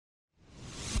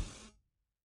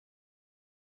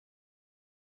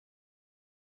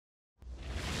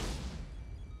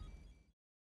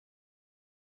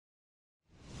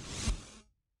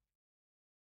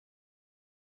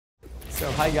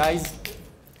Hi guys,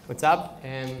 what's up?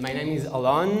 My name is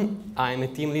Alon. I'm a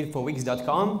team lead for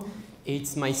Wix.com.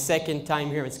 It's my second time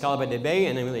here at Scala by the Bay,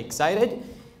 and I'm really excited.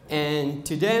 And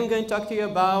today I'm going to talk to you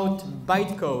about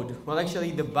ByteCode. Well, actually,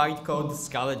 the ByteCode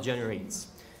Scala generates.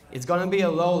 It's going to be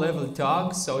a low-level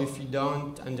talk, so if you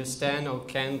don't understand or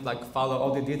can't follow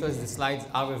all the details, the slides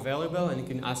are available, and you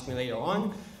can ask me later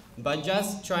on. But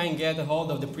just try and get a hold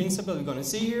of the principle you're going to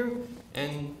see here,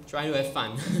 and try to have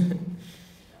fun.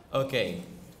 Okay,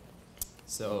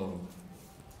 so,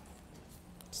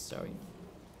 sorry.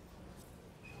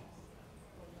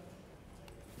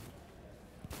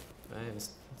 I have a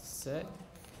set.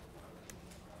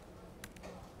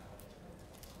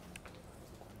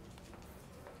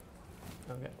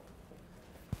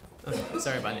 Okay,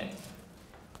 sorry about that.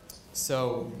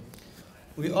 So,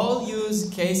 we all use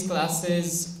case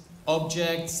classes,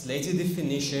 objects, lazy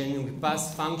definition, we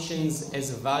pass functions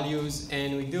as values,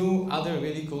 and we do other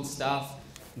really cool stuff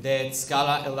that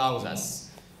Scala allows us.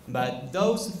 But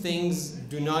those things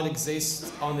do not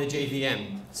exist on the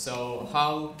JVM. So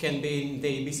how can they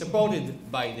be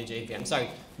supported by the JVM? Sorry,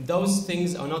 those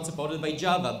things are not supported by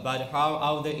Java, but how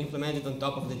are they implemented on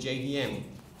top of the JVM?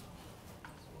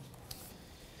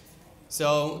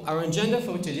 So our agenda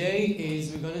for today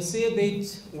is we're going to see a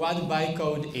bit what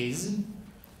ByteCode is,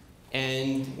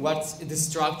 and what's the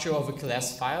structure of a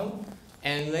class file.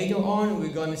 And later on,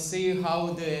 we're going to see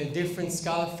how the different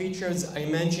Scala features I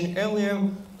mentioned earlier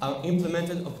are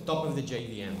implemented on top of the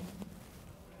JVM.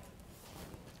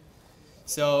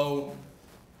 So,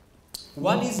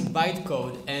 what is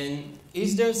ByteCode, and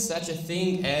is there such a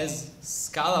thing as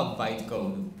Scala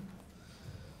ByteCode?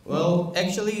 Well,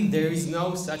 actually, there is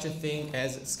no such a thing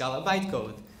as Scala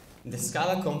ByteCode. The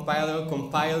Scala compiler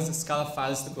compiles Scala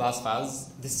files to class files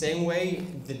the same way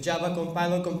the Java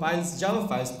compiler compiles Java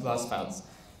files to class files.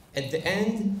 At the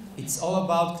end, it's all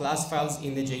about class files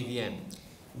in the JVM.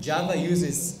 Java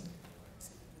uses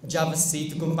Java-C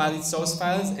to compile its source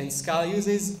files, and Scala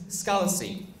uses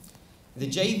Scala-C. The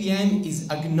JVM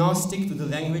is agnostic to the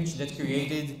language that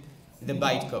created the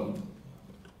ByteCode.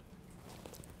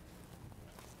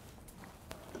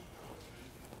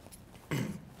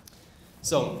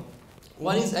 So,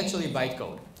 what is actually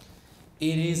ByteCode?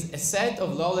 It is a set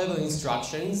of low-level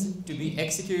instructions to be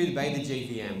executed by the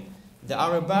JVM. There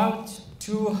are about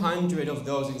 200 of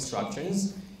those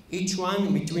instructions, each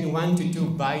one between 1 to 2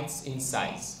 bytes in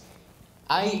size.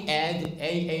 I add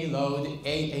AA load,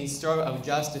 AA store are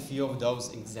just a few of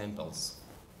those examples.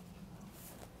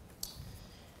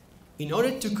 In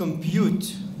order to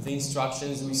compute the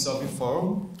instructions we saw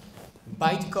before,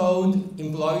 ByteCode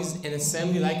employs an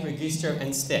assembly-like register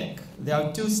and stack. There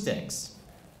are two stacks.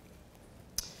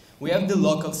 We have the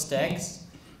local stacks,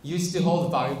 used to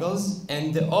hold variables,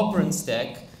 and the operand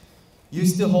stack,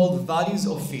 used to hold values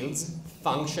of fields,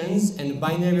 functions, and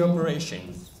binary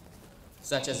operations,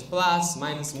 such as plus,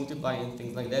 minus, multiply, and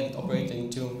things like that operate in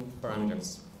two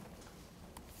parameters.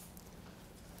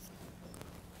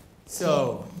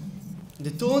 So,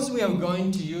 the tools we are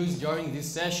going to use during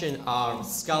this session are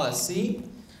Scala-C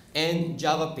and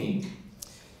Java-P.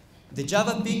 The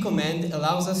Java-P command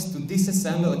allows us to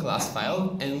disassemble a class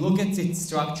file and look at its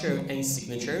structure and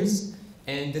signatures,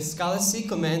 and the Scala-C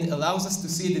command allows us to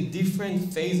see the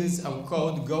different phases our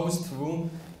code goes through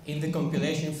in the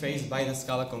compilation phase by the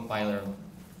Scala compiler.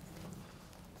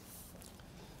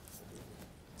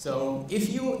 So,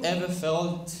 if you ever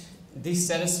felt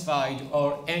dissatisfied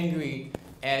or angry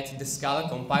at the Scala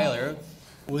compiler,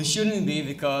 we shouldn't be,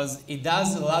 because it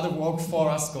does a lot of work for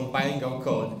us compiling our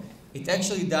code. It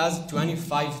actually does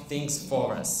 25 things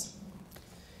for us.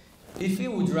 If we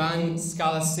would run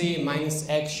Scala-C minus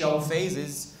x show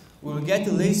phases, we will get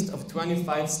a list of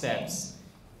 25 steps.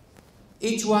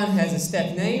 Each one has a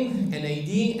step name, an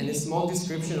ID, and a small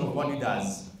description of what it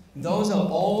does. Those are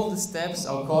all the steps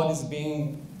our code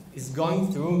is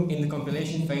going through in the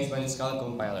compilation phase by the Scala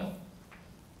compiler.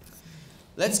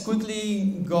 Let's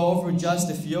quickly go over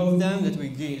just a few of them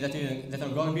that are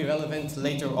going to be relevant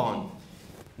later on.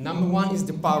 Number one is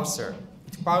the parser.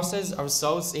 It parses our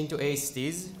source into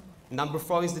ASTs. Number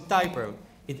 4 is the typer.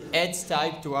 It adds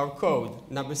type to our code.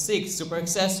 Number 6, super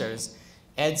accessors.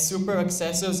 Adds super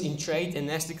accessors in trait and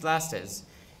nested classes.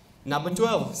 Number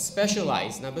 12,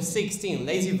 specialize. Number 16,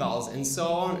 lazy vals, and so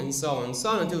on and so on and so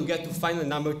on, until we get to finally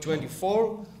number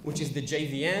 24, which is the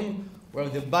JVM, where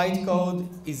the bytecode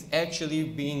is actually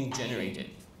being generated.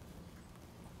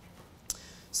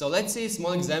 So let's see a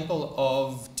small example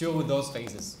of two of those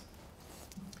phases.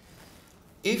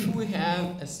 If we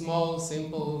have a small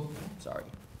simple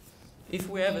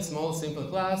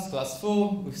class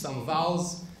full with some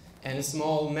vals and a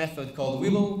small method called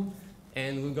wibble,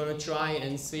 and we're going to try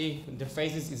and see the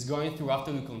phases it's going through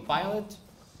after we compile it.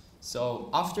 So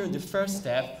after the first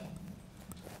step,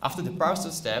 after the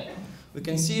parser step, we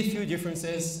can see a few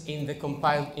differences in the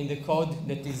code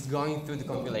that is going through the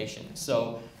compilation.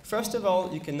 So first of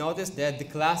all, you can notice that the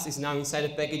class is now inside a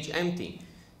package empty,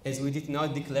 as we did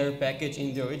not declare a package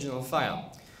in the original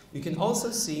file. You can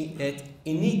also see that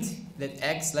init, that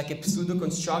acts like a pseudo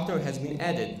constructor, has been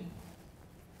added.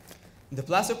 The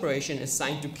plus operation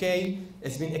assigned to k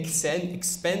has been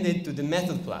expanded to the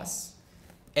method plus.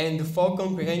 And the for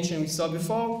comprehension we saw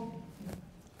before,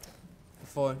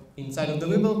 for inside of the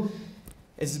label,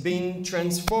 has been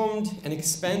transformed and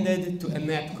expanded to a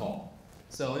map call.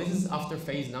 So this is after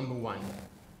phase number 1.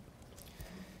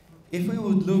 If we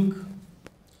would look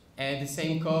at the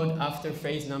same code after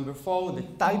phase number 4, the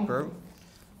typer,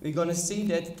 we're going to see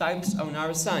that types are now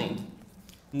assigned.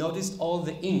 Notice all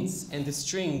the ints and the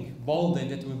string bolded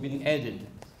that have been added.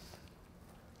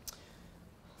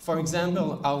 For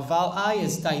example, our val I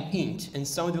is type int, and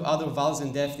so do other vals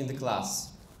and def in the class.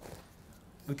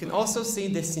 We can also see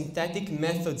the syntactic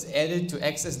methods added to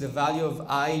access the value of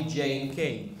I, j, and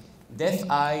k. Def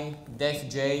I, def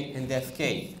j, and def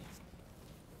k.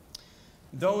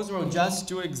 Those were just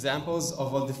 2 examples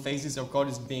of all the phases our code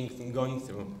is going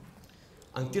through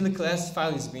until a class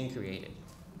file is being created.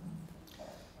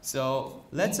 So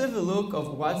let's have a look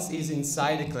of what is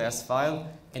inside a class file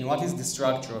and what is the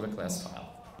structure of a class file.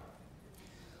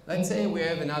 Let's say we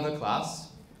have another class,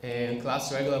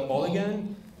 class regular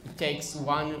polygon. It takes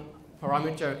 1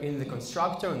 parameter in the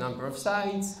constructor, number of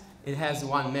sides. It has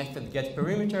 1 method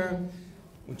getPerimeter,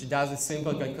 which does a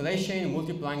simple calculation,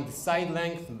 multiplying the side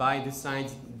length by the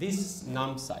sides, these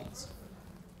num sides.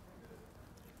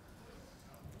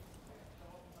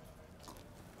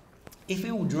 If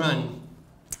we would run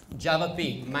java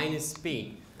p minus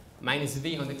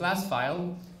v on the class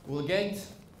file, we'll get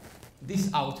this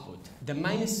output. The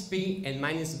minus p and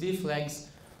minus v flags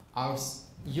are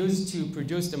used to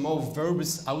produce the more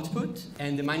verbose output,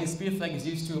 and the minus p flag is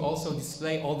used to also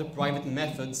display all the private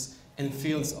methods and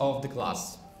fields of the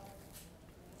class.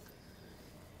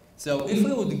 So if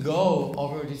we would go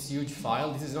over this huge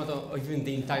file, this is not even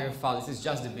the entire file, this is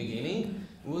just the beginning,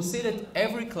 we'll see that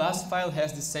every class file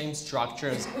has the same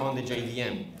structures on the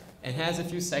JVM and has a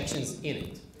few sections in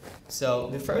it. So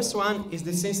the first one is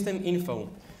the system info,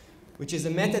 which is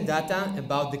the metadata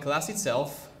about the class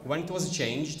itself, when it was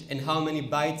changed, and how many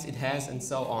bytes it has, and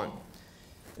so on.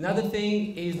 Another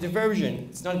thing is the version.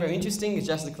 It's not very interesting, it's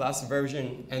just the class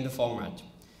version and the format.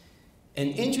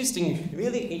 An interesting,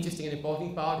 really interesting and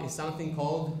important part is something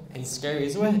called, and scary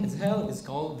as hell, is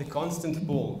called the constant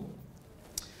pool.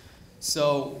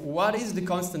 So what is the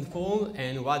constant pool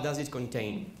and what does it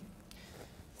contain?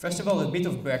 First of all, a bit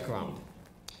of background.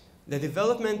 The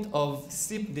development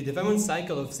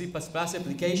cycle of C++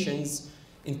 applications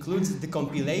includes the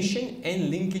compilation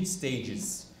and linkage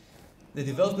stages. The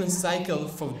development cycle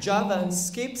for Java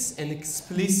skips an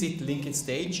explicit linkage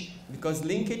stage because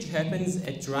linkage happens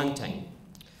at runtime.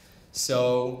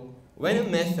 So when a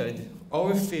method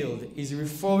or a field is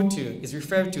referred to,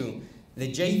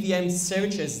 the JVM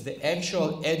searches the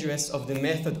actual address of the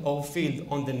method or field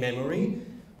on the memory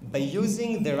by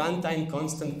using the runtime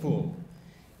constant pool.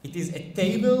 It is a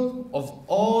table of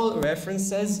all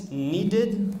references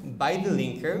needed by the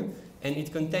linker, and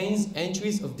it contains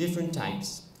entries of different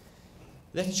types.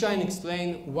 Let's try and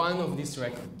explain one of these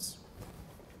records.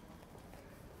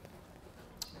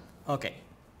 Okay.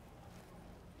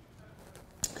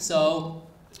 So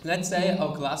let's say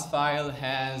our class file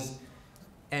has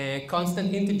a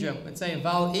constant integer. Let's say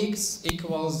val x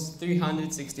equals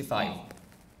 365.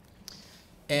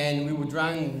 And we would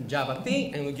run java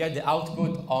p, and we get the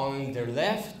output on the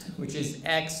left, which is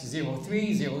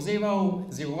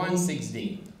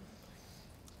x03000160.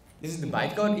 This is the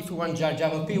bytecode. If we run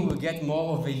java p, we'll get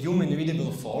more of a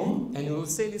human-readable form, and we'll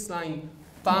see this line,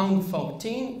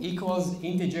 pound14 equals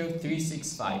integer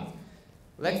 365.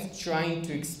 Let's try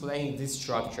to explain this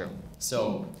structure.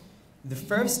 So the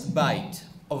first byte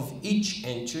of each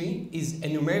entry is a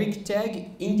numeric tag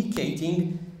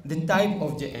indicating the type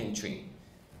of the entry.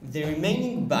 The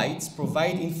remaining bytes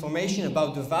provide information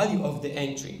about the value of the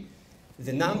entry.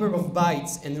 The number of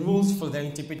bytes and rules for their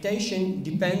interpretation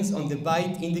depends on the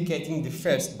byte indicating the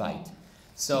first byte.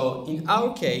 So in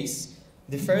our case,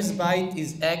 the first byte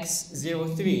is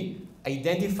x03,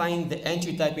 identifying the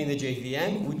entry type in the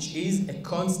JVM, which is a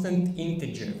constant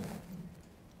integer.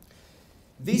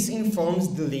 This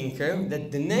informs the linker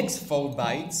that the next 4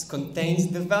 bytes contains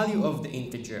the value of the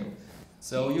integer.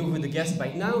 So you would guess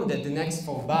by now that the next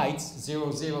 4 bytes,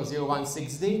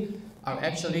 000160, are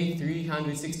actually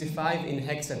 365 in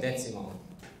hexadecimal.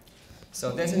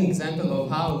 So that's an example of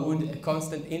how would a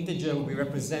constant integer be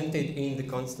represented in the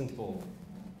constant pool.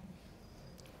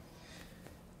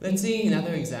 Let's see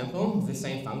another example of the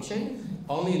same function,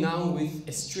 only now with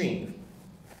a string.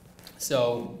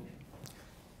 So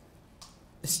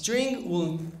a string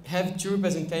will have two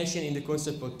representations in the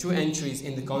constant pool, two entries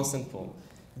in the constant pool.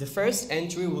 The first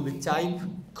entry will be type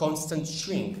constant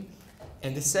string,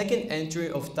 and the second entry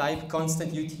of type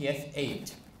constant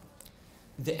UTF-8.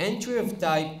 The entry of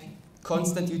type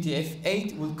constant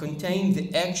UTF-8 will contain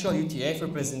the actual UTF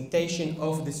representation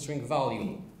of the string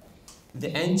value. The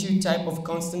entry type of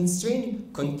constant string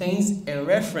contains a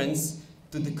reference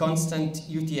to the constant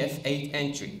UTF-8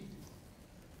 entry.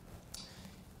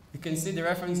 You can see the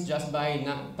reference just by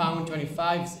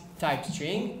 #25's type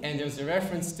string, and there's a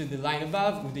reference to the line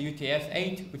above with the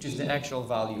UTF-8, which is the actual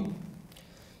value.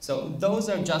 So those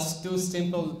are just two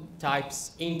simple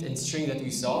types, int and string, that we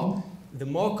saw. The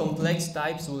more complex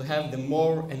types will have the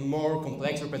more and more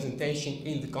complex representation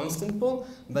in the constant pool,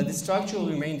 but the structure will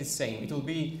remain the same. It will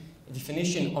be a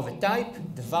definition of a type,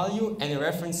 the value, and a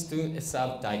reference to a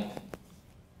subtype.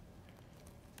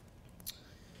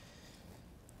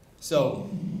 So,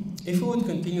 if we would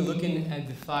continue looking at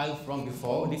the file from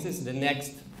before, this is the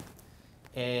next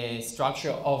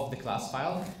structure of the class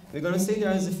file. We're going to see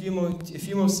there's a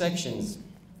few more sections.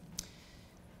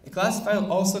 The class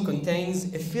file also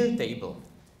contains a field table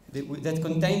that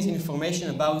contains information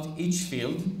about each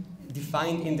field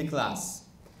defined in the class.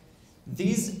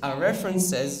 These are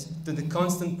references to the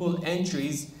constant pool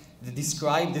entries that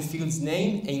describe the field's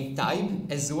name and type,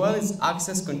 as well as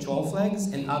access control flags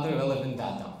and other relevant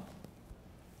data.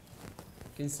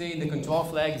 You can see the control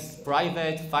flags: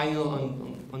 private, final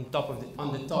on the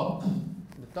top.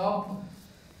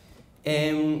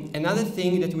 Another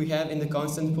thing that we have in the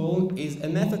constant pool is a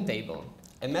method table.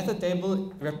 A method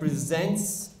table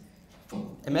represents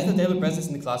in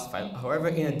the class file. However,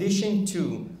 in addition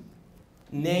to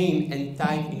name and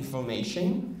type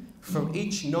information for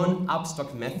each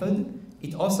non-abstract method,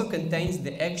 it also contains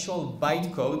the actual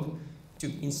bytecode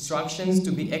to instructions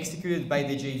to be executed by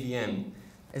the JVM,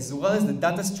 as well as the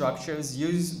data structures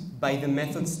used by the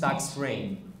method stacks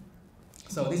frame.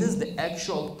 So this is the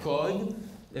actual code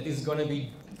that is going to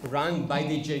be run by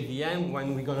the JVM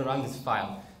when we're going to run this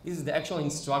file. This is the actual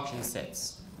instruction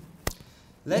sets.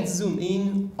 Let's zoom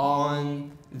in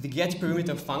on the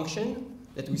getPerimeter function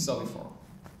that we saw before.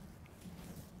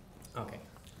 Okay.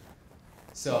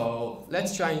 So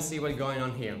let's try and see what's going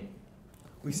on here.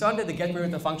 We saw that the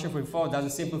getPerimeter function before does a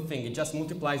simple thing. It just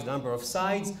multiplies the number of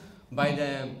sides by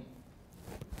the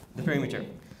perimeter.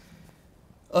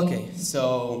 Okay,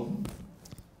 so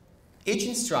each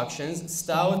instruction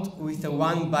starts with a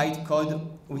 1-byte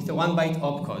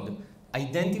opcode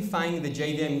identifying the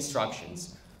JVM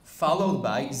instructions, followed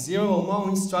by 0 or more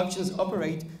instructions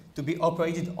to be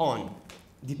operated on,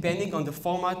 depending on the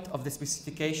format of the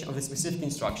specification of the specific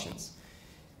instructions.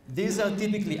 These are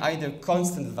typically either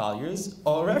constant values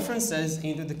or references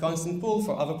into the constant pool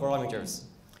for other parameters.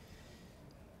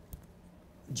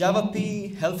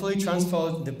 JavaP helpfully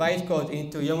transferred the bytecode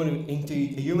into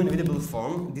a human readable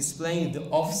form, displaying the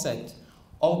offset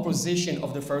or position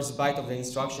of the first byte of the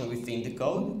instruction within the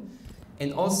code,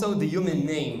 and also the human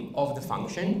name of the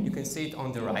function. You can see it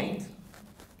on the right,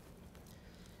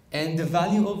 and the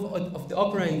value of the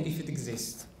operand if it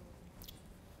exists.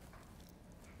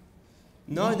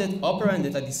 Note that operands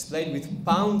that are displayed with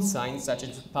pound signs, such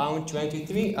as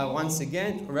 #23, are once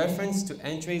again referenced to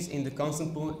entries in the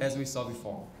constant pool as we saw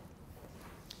before.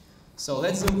 So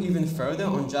let's zoom even further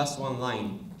on just one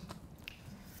line.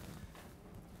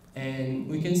 And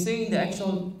we can see the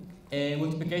actual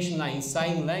multiplication line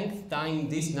sign length times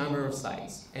this number of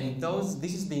sides. And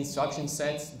this is the instruction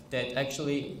set that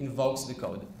actually invokes the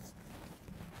code.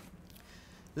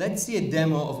 Let's see a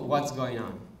demo of what's going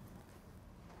on.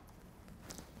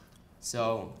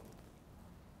 So,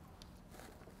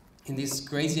 in this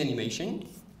crazy animation,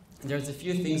 there's a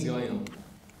few things going on.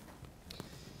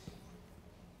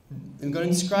 I'm going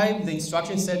to describe the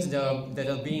instruction sets that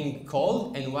are being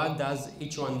called and what does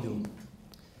each one do.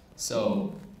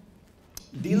 So,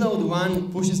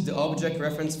 dload1 pushes the object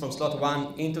reference from slot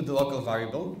 1 into the local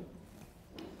variable.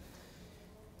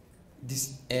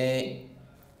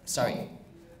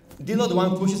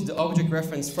 Dload1 pushes the object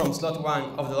reference from slot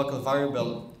 1 of the local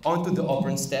variable onto the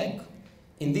operand stack.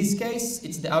 In this case,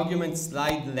 it's the argument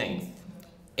slide length.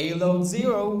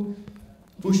 Aload0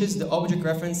 pushes the object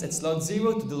reference at slot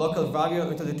 0 to the local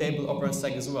variable into the table operand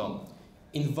stack as well.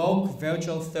 Invoke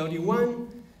virtual31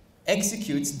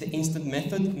 executes the instant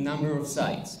method number of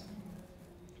sides.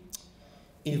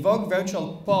 Invoke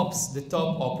virtual pops the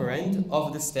top operand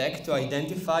of the stack to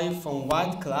identify from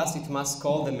what class it must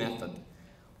call the method.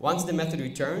 Once the method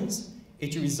returns,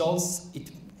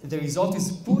 the result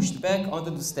is pushed back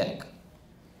onto the stack.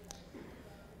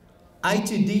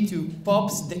 I2D2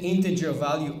 pops the integer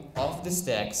value of the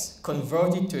stacks,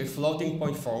 converts it to a floating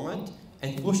point format,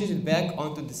 and pushes it back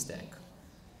onto the stack.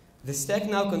 The stack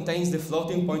now contains the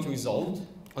floating point result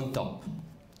on top,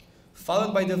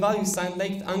 followed by the value signed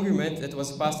late argument that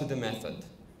was passed to the method.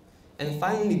 And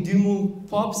finally, doMove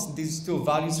pops these two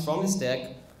values from the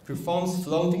stack, performs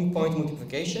floating point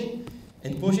multiplication,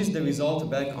 and pushes the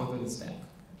result back onto the stack.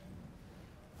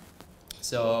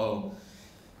 So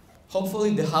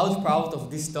hopefully the hard part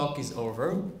of this talk is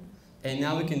over, and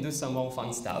now we can do some more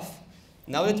fun stuff.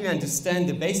 Now that we understand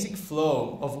the basic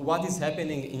flow of what is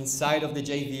happening inside of the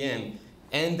JVM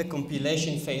and the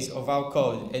compilation phase of our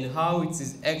code and how it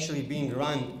is actually being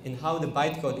run and how the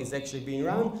bytecode is actually being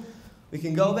run, we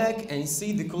can go back and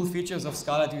see the cool features of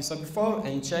Scala that we saw before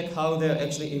and check how they're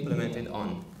actually implemented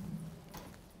on.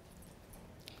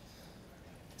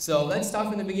 So let's start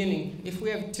from the beginning. If we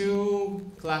have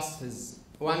two classes,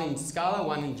 one in Scala,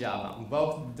 one in Java,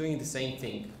 both doing the same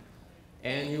thing,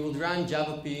 and we will run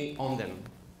JavaP on them,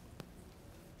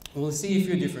 we'll see a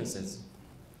few differences.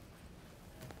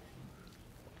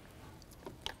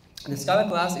 The Scala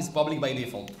class is public by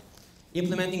default,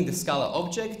 implementing the Scala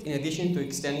object in addition to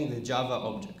extending the Java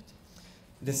object.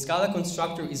 The Scala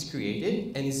constructor is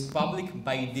created and is public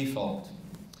by default.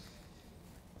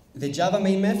 The Java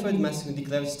main method must be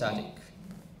declared static.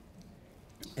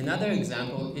 Another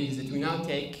example is that we now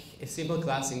take a simple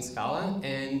class in Scala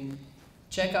and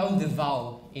check out the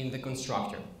val in the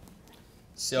constructor.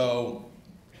 So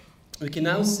we can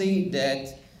now see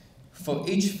that for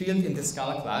each field in the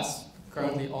Scala class,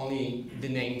 currently only the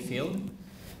name field,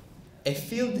 a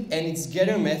field and its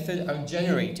getter method are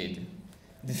generated.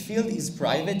 The field is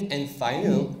private and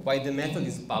final, while the method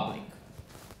is public.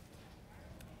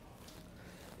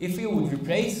 If we would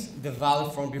replace the val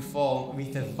from before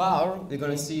with a var, we're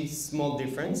going to see a small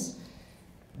difference.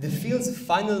 The field's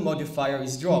final modifier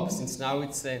is dropped, since now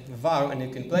it's a var and you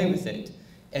can play with it.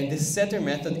 And the setter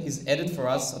method is added for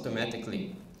us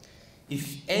automatically.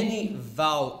 If any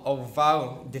val or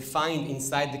var defined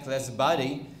inside the class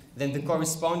body, then the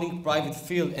corresponding private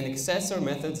field and accessor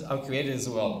methods are created as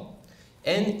well,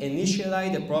 and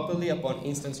initialized properly upon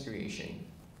instance creation.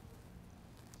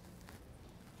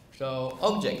 So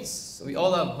objects, we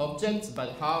all have objects,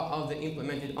 but how are they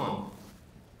implemented on?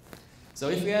 So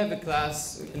if we have a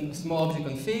class, a small object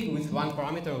config with one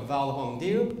parameter val home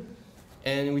dir,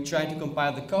 and we try to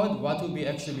compile the code, what will be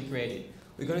actually created?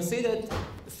 We're going to see that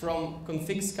from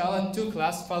config Scala, two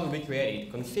class files will be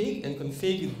created, config and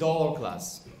config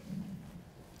 $class.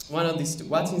 One of these two,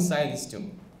 what's inside these two?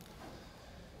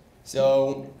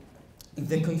 So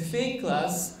the config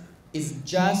class is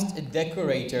just a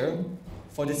decorator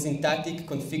for the syntactic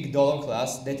config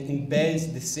 $class that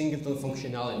embeds the singleton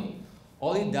functionality.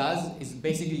 All it does is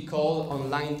basically call on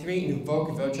line 3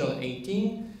 invoke virtual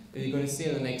 18 that you're going to see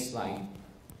on the next slide.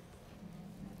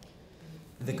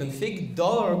 The config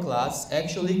 $class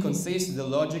actually consists of the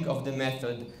logic of the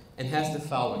method and has the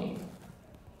following.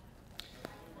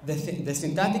 The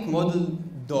syntactic model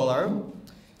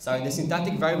the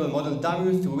syntactic variable model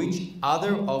 $, through which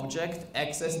other object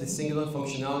access the singleton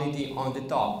functionality on the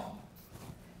top.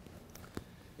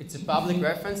 It's a public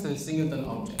reference to the singleton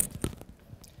object.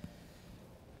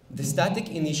 The static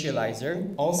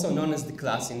initializer, also known as the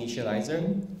class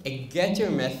initializer, a getter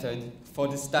method for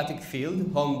the static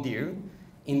field, home dir.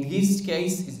 In this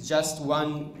case, it's just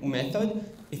one method.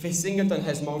 If a singleton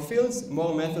has more fields,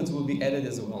 more methods will be added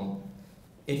as well.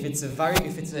 If it's a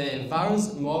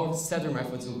vars, more setter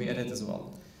methods will be added as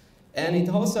well. And it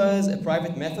also has a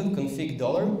private method, config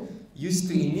 $, used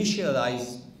to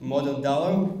initialize model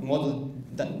 $,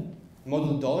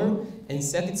 and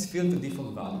set its field to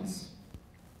default values.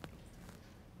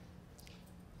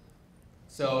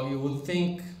 So you would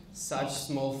think such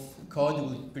small code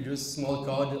would produce small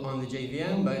code on the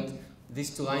JVM, but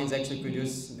these two lines actually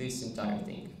produce this entire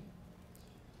thing.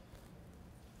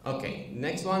 Okay,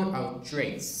 next one are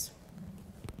traits.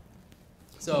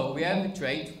 So we have a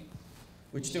trait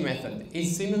which two methods,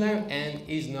 is similar and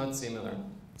is not similar.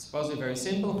 It's supposed to be very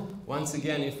simple. Once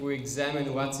again, if we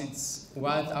examine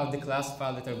what are the class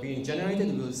files that are being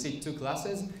generated, we'll see two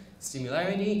classes,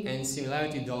 similarity and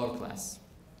similarity $class.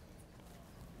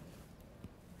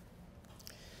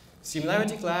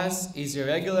 Similarity class is a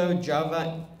regular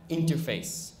Java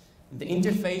interface. The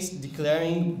interface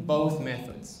declaring both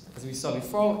methods. As we saw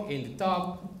before, in the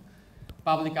top,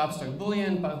 public abstract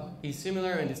boolean is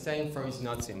similar and the same for is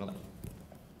not similar.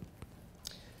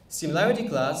 Similarity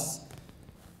class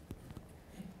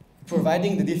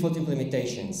providing the default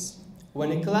implementations.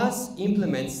 When a class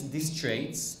implements these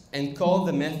traits and call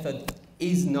the method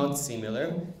is not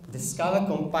similar, the Scala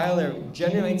compiler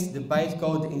generates the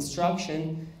bytecode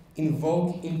instruction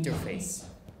invoke interface.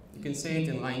 You can see it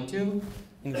in line 2,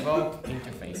 invoke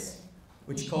interface,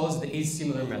 which calls the is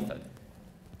similar method,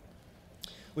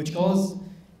 which calls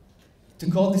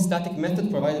to call the static method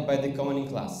provided by the commenting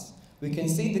class. We can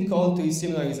see the call to is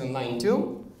similar is on line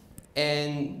 2,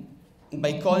 and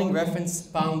by calling reference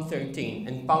 #13.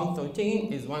 And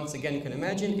 #13 is, once again, you can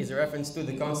imagine, is a reference to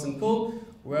the constant pool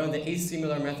where the is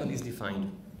similar method is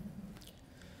defined.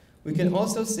 We can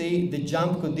also see the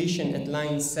jump condition at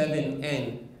lines 7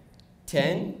 and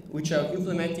 10, which are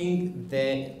implementing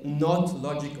the not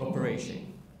logic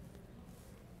operation.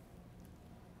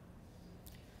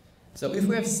 So if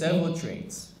we have several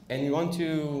traits and we want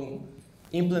to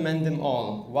implement them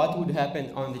all, what would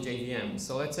happen on the JVM?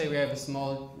 So let's say we have a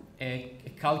small a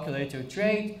calculator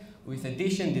trait with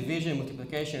addition, division,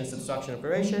 multiplication, and subtraction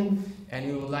operation, and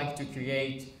we would like to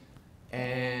create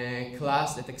a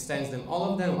class that extends them,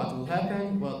 all of them. What will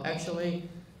happen? Well, actually,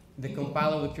 the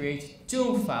compiler will create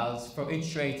 2 files for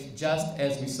each trait, just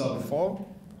as we saw before.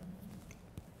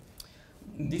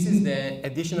 This is the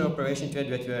additional operation trait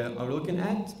that we are looking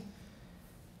at.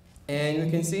 And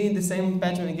we can see the same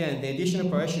pattern again, the addition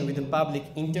operation with the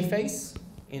public interface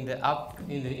in the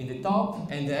top,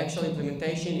 and the actual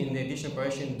implementation in the addition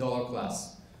operation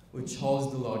 $class, which holds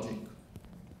the logic.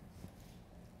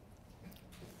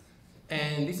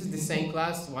 And this is the same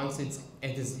class once it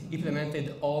has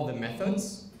implemented all the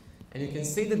methods. And you can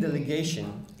see the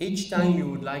delegation. Each time you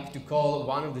would like to call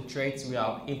one of the traits we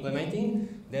are implementing,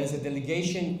 there's a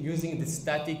delegation using the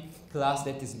static class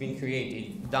that is being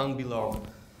created down below.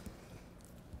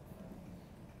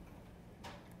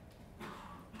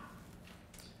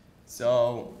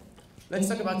 So let's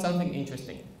talk about something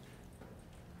interesting.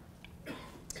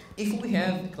 If we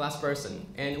have a class person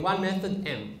and one method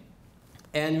m,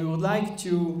 and we would like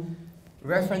to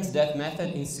reference that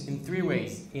method in 3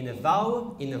 ways, in a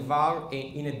val, in a var,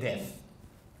 and in a def.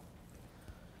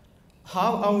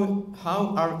 How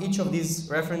are each of these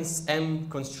reference m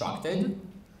constructed,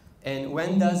 and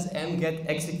when does m get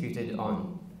executed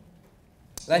on?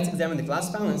 Let's examine the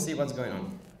class file and see what's going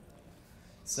on.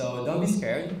 So don't be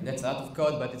scared, that's a lot of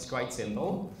code, but it's quite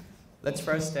simple. Let's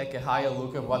first take a higher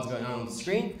look at what's going on the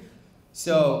screen.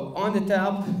 So on the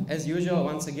top, as usual,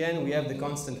 once again, we have the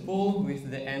constant pool with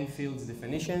the m fields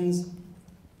definitions.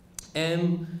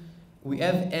 We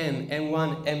have m,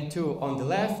 m1, m2 on the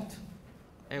left,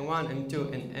 m1,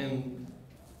 m2, and m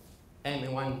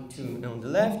and 1, 2 on the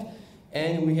left,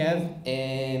 and we have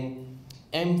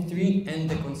m3 and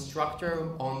the constructor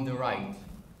on the right.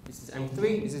 This is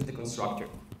m3, this is the constructor.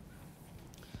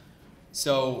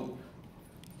 So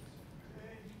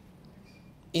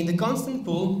in the constant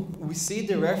pool, we see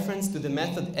the reference to the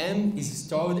method m is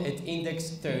stored at index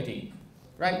 30,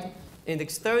 right?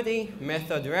 Index 30,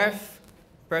 method ref,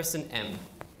 person m.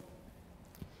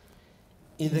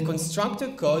 In the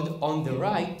constructor code on the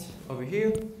right, over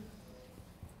here,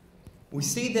 we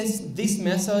see this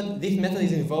method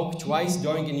is invoked twice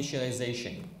during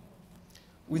initialization,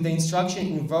 with the instruction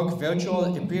invoke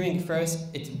virtual appearing first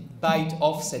at byte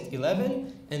offset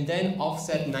 11 and then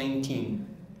offset 19.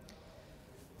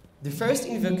 The first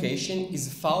invocation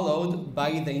is followed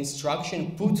by the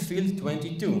instruction put field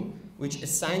 22, which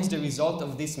assigns the result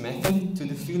of this method to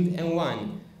the field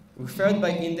m1, referred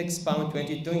by index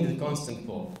 #22 in the constant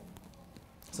pool.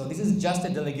 So this is just a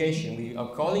delegation. We are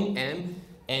calling m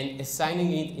and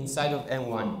assigning it inside of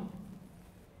m1.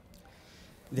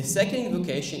 The second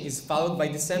invocation is followed by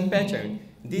the same pattern,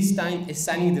 this time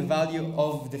assigning the value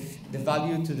of the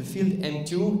value to the field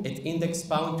m2 at index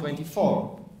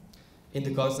 #24 in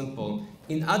the constant pool.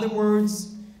 In other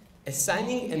words,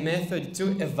 assigning a method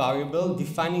to a variable,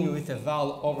 defining it with a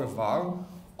val over var,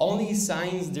 only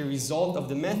assigns the result of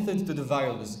the method to the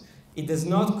variables. It does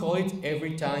not call it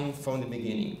every time from the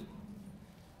beginning.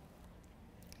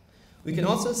 We can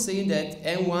also see that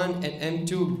m1 and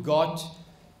m2 got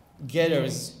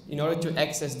getters in order to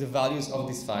access the values of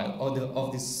this file, or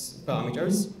of these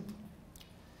parameters.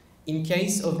 In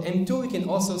case of m2, we can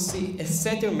also see a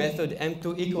setter method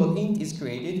m2 equal int is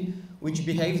created, which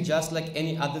behaves just like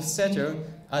any other setter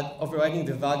at overriding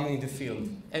the value in the field.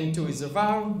 m2 is a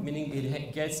var, meaning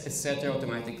it gets a setter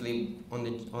automatically on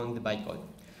the bytecode.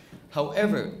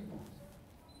 However,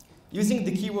 using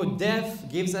the keyword def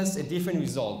gives us a different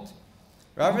result.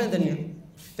 Rather than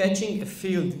fetching a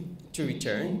field to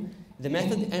return, the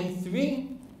method m3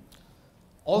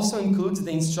 also includes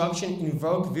the instruction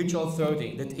invoke virtual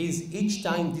authority. That is, each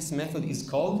time this method is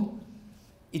called,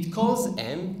 it calls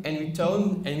m and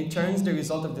returns the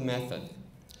result of the method.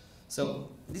 So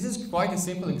this is quite a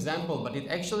simple example, but it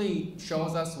actually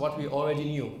shows us what we already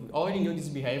knew. We already knew this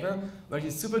behavior, but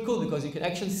it's super cool because you can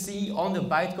actually see on the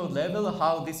bytecode level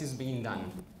how this is being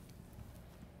done.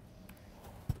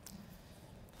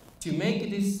 To make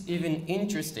this even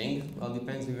interesting, well,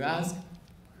 depends who you ask,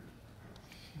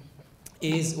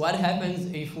 is what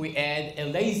happens if we add a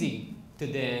lazy to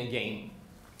the game.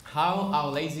 How are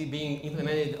lazy being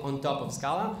implemented on top of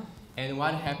Scala, and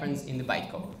what happens in the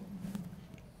bytecode?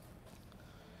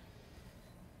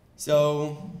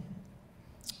 So,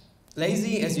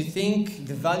 lazy, as you think,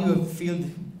 the value of field,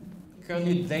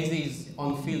 currently lazy is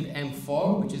on field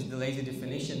M4, which is the lazy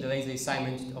definition, the lazy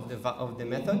assignment of the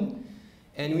method.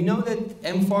 And we know that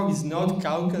M4 is not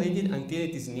calculated until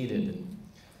it is needed.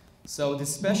 So the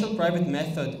special private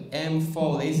method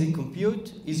M4 lazy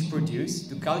compute is produced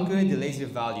to calculate the lazy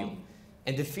value,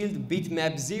 and the field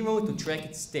bitmap 0 to track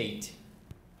its state.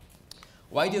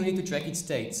 Why do you need to track its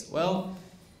states? Well,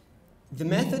 the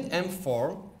method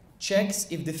M4 checks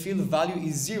if the field value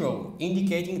is 0,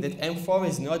 indicating that M4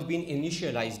 has not been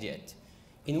initialized yet,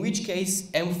 in which case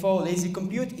M4 lazy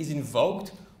compute is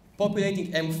invoked,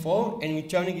 populating M4 and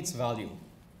returning its value.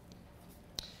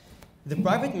 The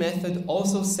private method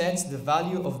also sets the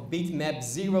value of bitmap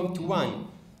 0 to 1,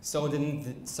 so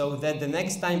that the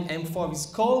next time M4 is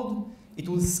called, it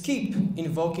will skip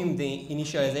invoking the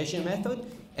initialization method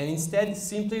and instead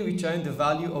simply return the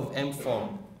value of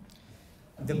M4.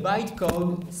 The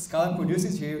bytecode Scala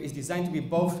produces here is designed to be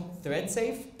both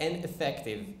thread-safe and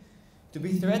effective. To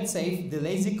be thread-safe, the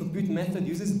lazy compute method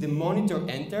uses the monitor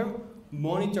enter,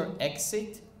 monitor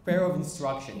exit pair of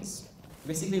instructions.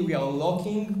 Basically, we are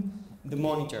locking the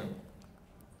monitor.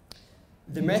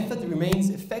 The method remains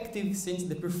effective since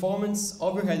the performance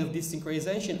overhead of this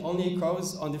synchronization only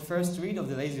occurs on the first read of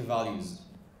the lazy values.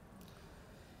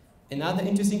 Another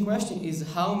interesting question is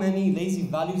how many lazy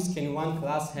values can one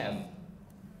class have?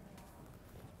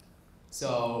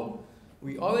 So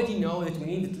we already know that we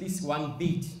need at least one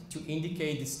bit to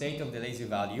indicate the state of the lazy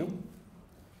value.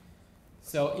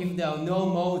 So if there are no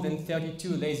more than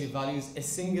 32 lazy values, a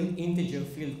single integer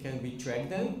field can be tracked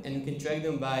them, and you can track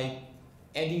them by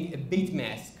adding a bit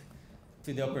mask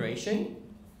to the operation.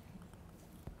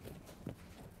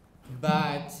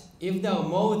 But if there are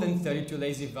more than 32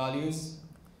 lazy values,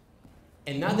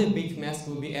 another bit mask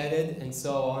will be added, and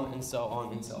so on, and so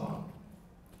on, and so on.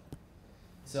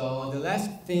 So the last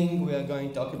thing we are going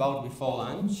to talk about before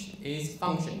lunch is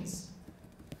functions.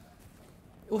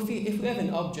 If we have an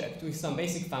object with some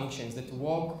basic functions that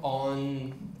work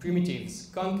on primitives,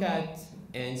 concat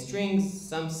and strings,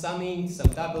 some summing, some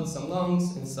doubles, some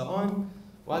longs, and so on,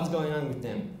 what's going on with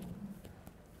them?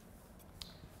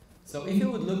 So if you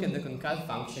would look at the concat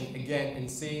function again and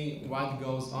see what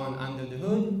goes on under the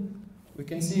hood, we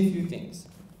can see a few things.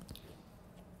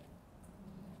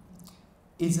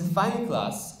 It's a final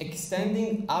class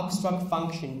extending abstract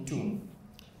function 2,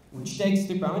 which takes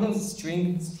the parameters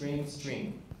string, string,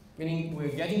 string. Meaning we're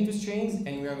getting to strings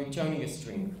and we are returning a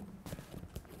string.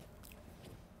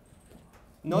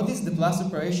 Notice the plus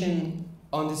operation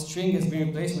on the string has been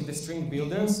replaced with the string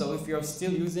builder, so if you're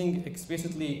still using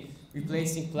explicitly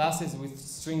replacing classes with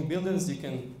string builders, you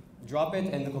can drop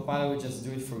it and the compiler will just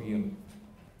do it for you.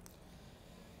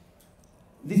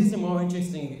 This is a more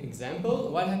interesting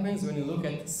example. What happens when you look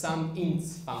at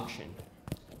SumInts function?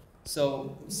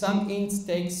 So SumInts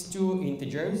takes two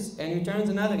integers and returns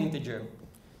another integer.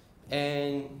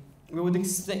 And we would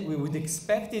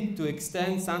expect it to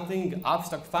extend something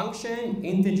abstract function,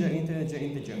 integer, integer,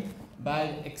 integer.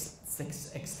 But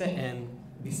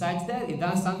besides that, it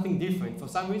does something different. For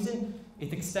some reason,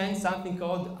 it extends something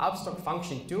called abstract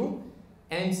function 2,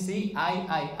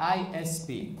 MCIIISP.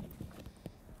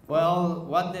 Well,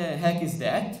 what the heck is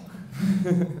that?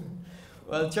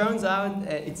 Well, it turns out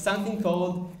it's something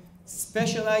called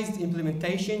specialized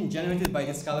implementation generated by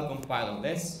the Scala compiler.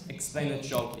 Let's explain it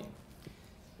shortly.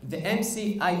 The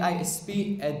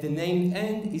MCIISP at the named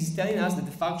end is telling us that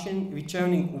the function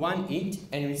returning one int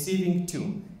and receiving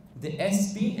 2. The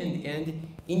SP and the end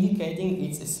indicating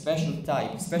it's a specialized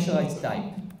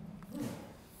type.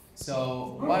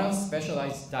 So what are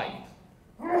specialized type?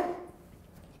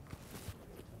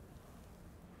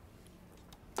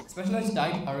 Specialized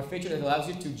type are a feature that allows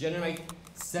you to generate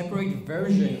separate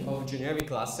version of generic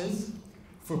classes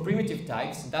for primitive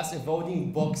types, thus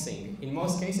avoiding boxing. In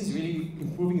most cases, really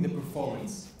improving the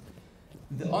performance.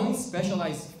 The only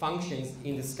specialized functions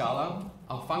in the Scala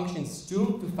are functions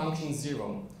 2 to function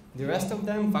 0, The rest of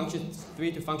them, functions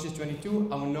 3 to functions 22,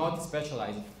 are not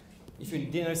specialized. If you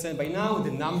didn't understand by now,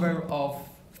 the number of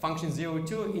function 0,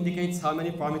 2 indicates how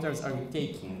many parameters are you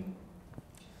taking.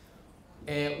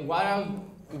 Why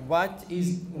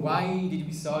did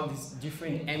we saw this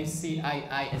different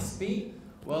MCIISP?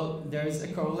 Well, there is a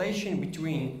correlation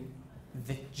between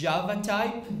the Java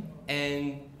type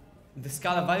and the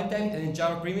Scala value type and the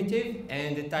Java primitive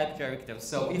and the type character.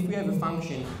 So if we have a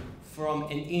function from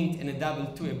an int and a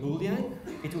double to a boolean,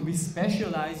 it will be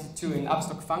specialized to an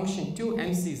abstract function to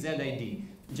MCZID.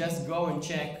 Just go and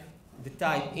check the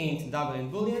type int, double,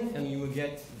 and boolean, and you will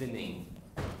get the name.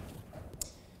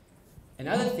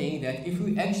 Another thing that if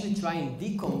we actually try and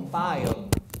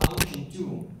decompile function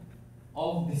 2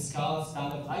 of the Scala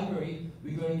standard library,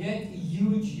 we're going to get a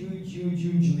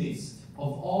huge list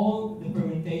of all the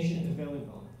permutations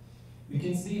available. You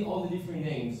can see all the different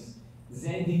names,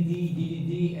 ZDD,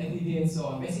 DDD, LDD, and so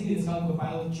on. Basically, the Scala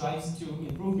compiler tries to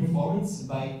improve performance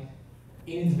by,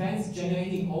 in advance,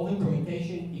 generating all the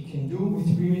permutation it can do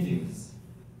with primitives.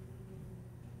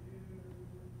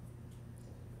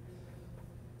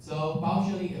 So,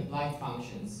 partially applied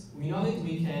functions. We know that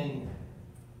we can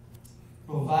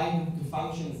provide to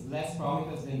functions less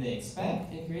parameters than they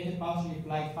expect and create a partially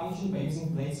applied function by using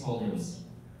placeholders.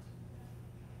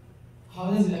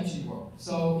 How does it actually work?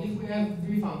 So if we have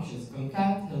three functions,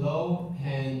 concat, hello,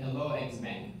 and hello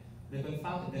xbang. The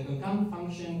concat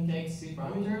function takes three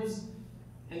parameters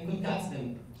and concats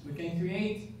them. We can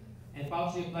create a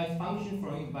partially applied function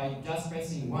for it by just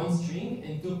pressing one string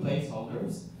and two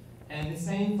placeholders, and the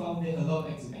same for the hello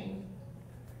xbang.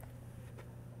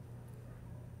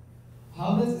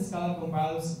 How does the Scala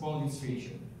compiler support this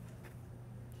feature?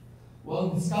 Well,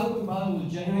 the Scala compiler will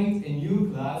generate a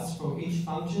new class for each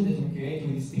function that we create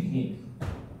with this technique.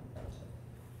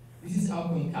 This is our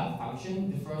concat function,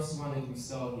 the first one that we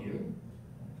saw here.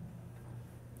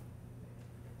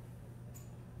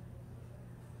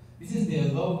 This is the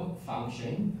hello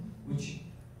function, which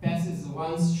passes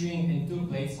one string and two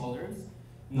placeholders.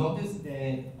 Notice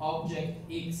the object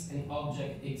x and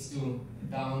object x2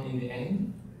 down in the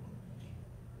end.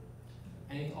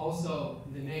 And it also,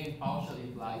 the name partially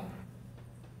applied.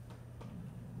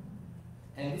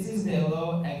 And this is the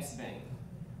hello xbang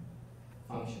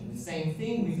function. The same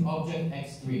thing with object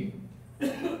x3.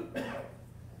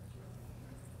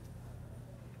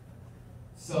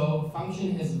 So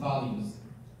function has values.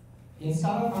 In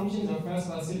Scala, functions are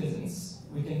first-class citizens.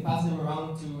 We can pass them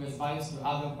around to as values to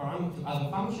other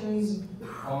functions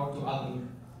or to other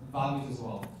values as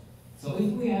well. So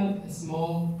if we have a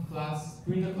small class,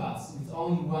 printer class, with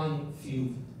only one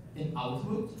field in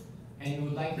output, and we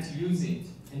would like to use it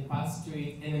and pass to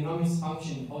it an anonymous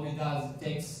function, all it does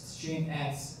takes string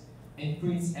s and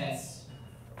prints s.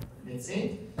 That's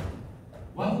it.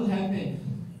 What will happen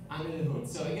under the hood?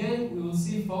 So again, we will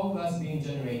see four classes being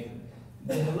generated.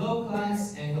 The hello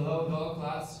class and hello dollar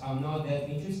class are not that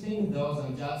interesting. Those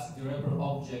are just the wrapper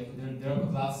object, the wrapper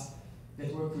class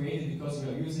that were created because we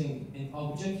are using an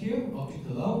object here, object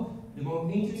hello. The more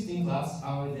interesting class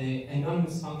are the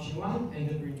anonymous function one and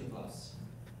the printer class.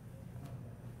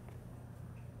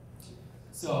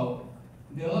 So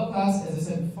the hello class, as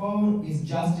I said before, is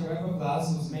just a wrapper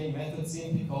class whose main method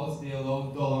simply calls the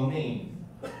hello dollar main.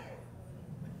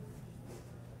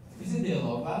 This is the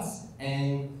hello class,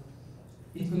 and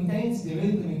it contains the real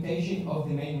implementation of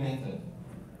the main method.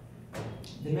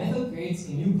 The method creates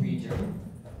a new printer.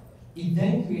 It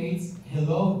then creates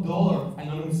hello dollar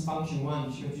anonymous function one,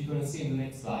 which you're going to see in the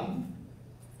next slide,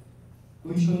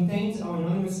 which contains our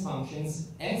anonymous functions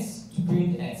s to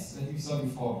print s that we saw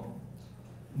before.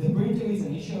 The printer is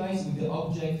initialized with the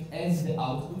object as the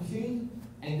output field,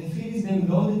 and the field is then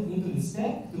loaded into the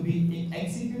stack to be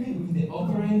executed with the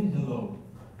operand hello.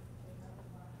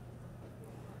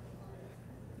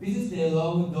 This is the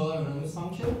hello dollar anonymous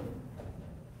function.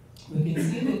 We can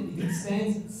see that it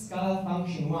extends Scala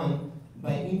function 1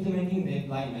 by implementing the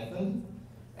apply method.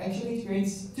 Actually, it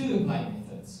creates two apply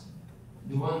methods,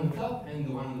 the one on the top and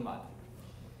the one on the bottom.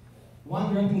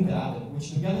 One wrapping the other,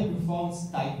 which together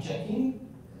performs type checking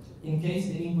in case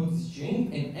the input is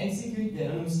string and execute the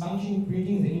anonymous function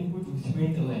printing the input with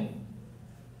println.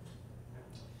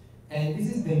 And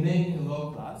this is the main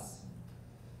hello class.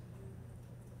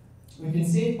 We can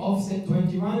see offset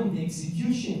 21, the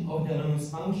execution of the anonymous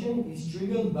function is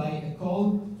triggered by a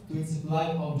call to its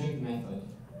apply object method.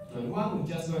 21, we're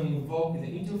just going to invoke the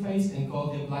interface and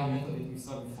call the apply method that we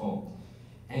saw before.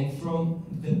 And from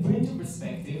the printer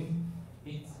perspective,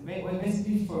 it's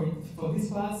basically for this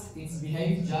class, it's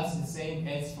behaved just the same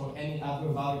as for any other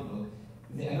variable.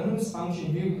 The anonymous function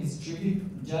here is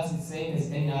treated just the same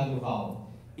as any other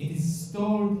variable. it is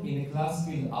stored in a class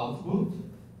field output,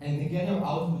 and the getter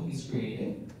output is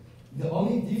created. The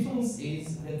only difference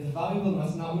is that the variable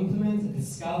must now implement the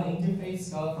Scala interface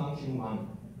Scala function 1.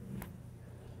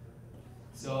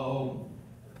 So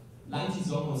lunch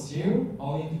is almost here,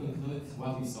 only to conclude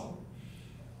what we saw.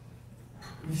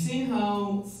 We've seen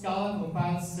how Scala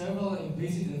compiles several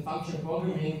implicit and functional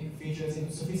programming features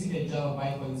into sophisticated Java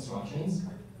bytecode instructions.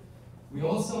 We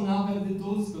also now have the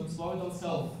tools to explore it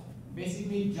ourselves.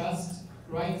 Basically, just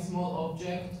write a small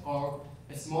object or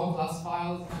a small class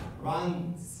file,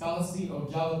 run Scala C or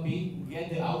Java P, get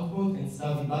the output, and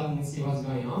start debugging and see what's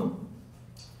going on.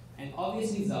 And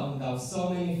obviously, there are so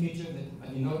many features that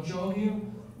I did not show here,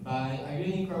 but I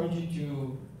really encourage you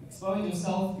to explore it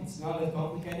yourself. It's not that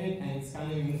complicated, and it's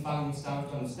kind of even fun when you start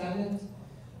to understand it.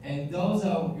 And those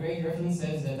are great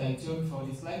references that I took for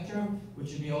this lecture,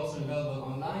 which will be also available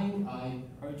online. I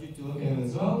urge you to look at them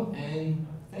as well, and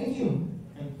thank you.